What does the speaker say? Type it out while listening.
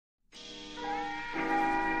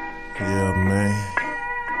Yeah, man.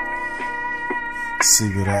 See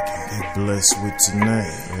what I can get blessed with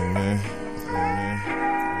tonight. Amen. Amen.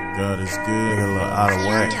 God is good. A little out of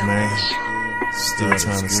whack, man. Still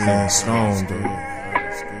trying to stand strong, dude.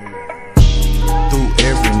 Through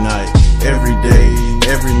every night, every day,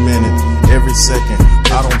 every minute, every second,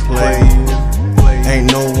 I don't play.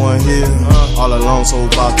 Ain't no one here, all alone, so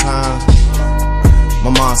about time. My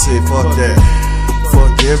mom said, fuck that.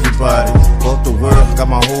 Fuck everybody, fuck the world, got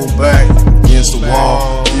my whole back against the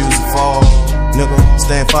wall, use the fall, nigga,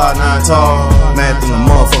 stand 5'9" tall, mad than a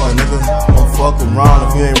motherfucker, nigga, don't fuck around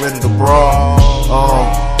if you ain't ready to brawl.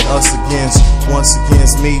 Once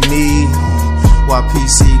against me, why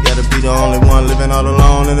PC gotta be the only one living all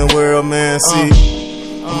alone in the world, man,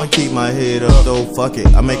 see, I'ma keep my head up though, fuck it,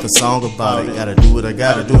 I make a song about it, gotta do what I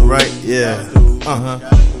gotta do, right, yeah,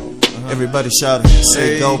 everybody shout it,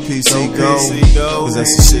 say go PC, go, cause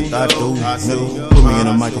that's the shit I do, nigga. Put me in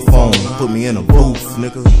a microphone, put me in a booth,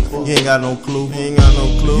 nigga. You ain't got no clue,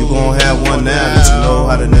 you gon' have one now that you know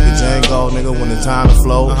how the nigga Jane go, nigga. When the time to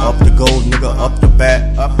flow, up the gold, nigga, up the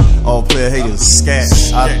bat. All player haters scat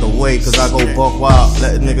out the way, cause I go buck wild,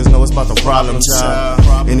 letting niggas know it's about the problem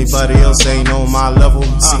child. Anybody else ain't on my level,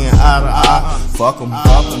 seeing eye to eye, fuck 'em,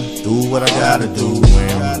 do what I gotta do,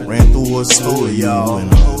 man. Ran through a slew of y'all,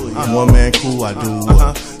 and one man crew I do,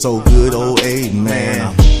 so good old aid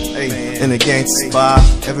man. In the gangsta spot,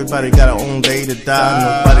 everybody got their own day to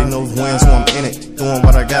die. Nobody knows when, so I'm in it, doing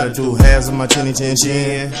what I gotta do. Hands on my chinny chin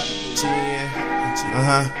chin.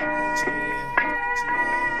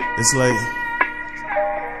 It's like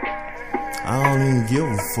I don't even give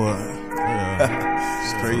a fuck. Yeah,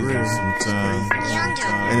 it's crazy sometimes,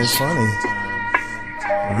 and it's funny.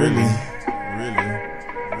 Really.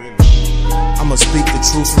 I'ma speak the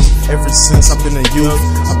truth. Ever since I've been a youth,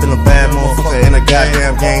 I've been a bad motherfucker in a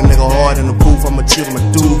goddamn game, nigga. Hard in the booth, I'ma chill my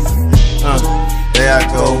tooth. There I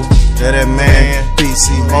go, that man,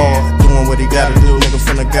 PC hard, doing what he gotta do, nigga,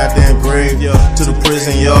 from the goddamn grave to the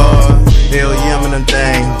prison yard. Hell yeah, I'm in the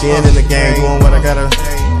thing, being in the game, doing what I gotta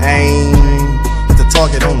aim.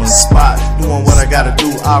 Target on the spot, doing what I gotta do.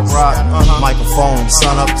 I rock microphone,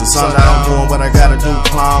 sun up to sundown, doing what I gotta do.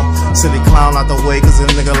 Clown, city clown out the way, cause a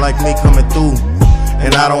nigga like me coming through,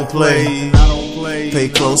 and I don't play. Pay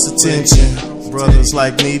close attention, brothers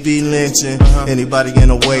like me be lynching anybody in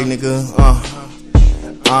the way, nigga.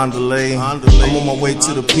 On delay, I'm on my way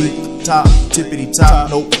to the peak, top, tippity top,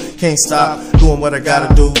 nope, can't stop, doing what I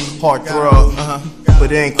gotta do. Heart throb,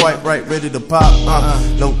 but it ain't quite right, ready to pop.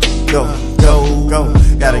 Nope, go.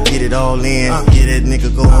 Gotta get it all in. Get that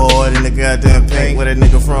nigga go hard in the goddamn paint. Where that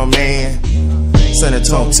nigga from, man? San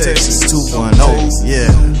Antonio, Texas, 210.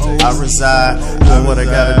 Yeah, I reside, doing what I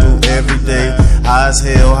gotta do every day. High as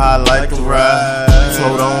hell, high like a ride.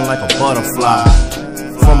 Float on like a butterfly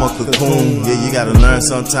from a cocoon. Yeah, you gotta learn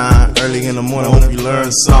sometime. Early in the morning, hope you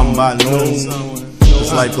learn something by noon.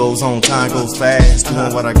 As life goes on, time goes fast.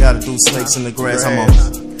 Doing what I gotta do, snakes in the grass. I'm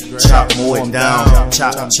on. Chop, mow it down,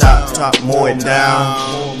 chop, mow it down.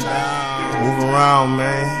 Move around,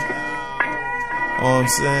 man. Know what I'm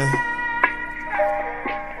saying?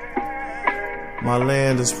 My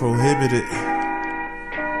land is prohibited.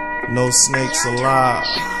 No snakes allowed.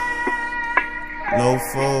 No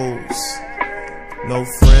foes. No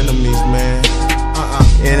frenemies, man.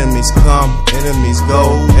 Enemies come, enemies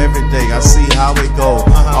go. Every day I see how it go.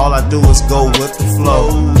 All I do is go with the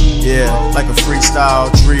flow. Yeah, like a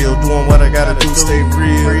freestyle drill, doing what I gotta do, stay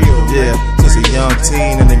real. Yeah, just a young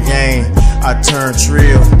teen in the game, I turned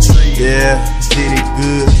trill. Yeah, did it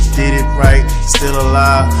good, did it right, still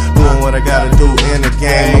alive, doing what I gotta do in the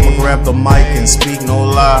game. I'ma grab the mic and speak no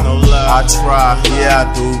lie. I try, yeah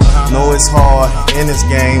I do. Know it's hard in this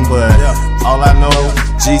game, but all I know,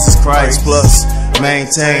 Jesus Christ plus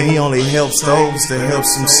maintain, he only helps those that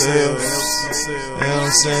helps themselves. You know what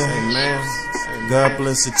I'm saying? Amen. God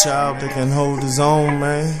bless a child that can hold his own,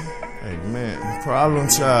 man. Amen. Problem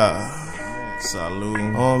child. Salute.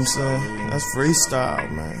 You know what I'm saying? That's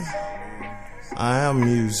freestyle, man. I am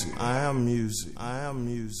music. I am music. I am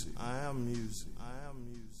music. I am music.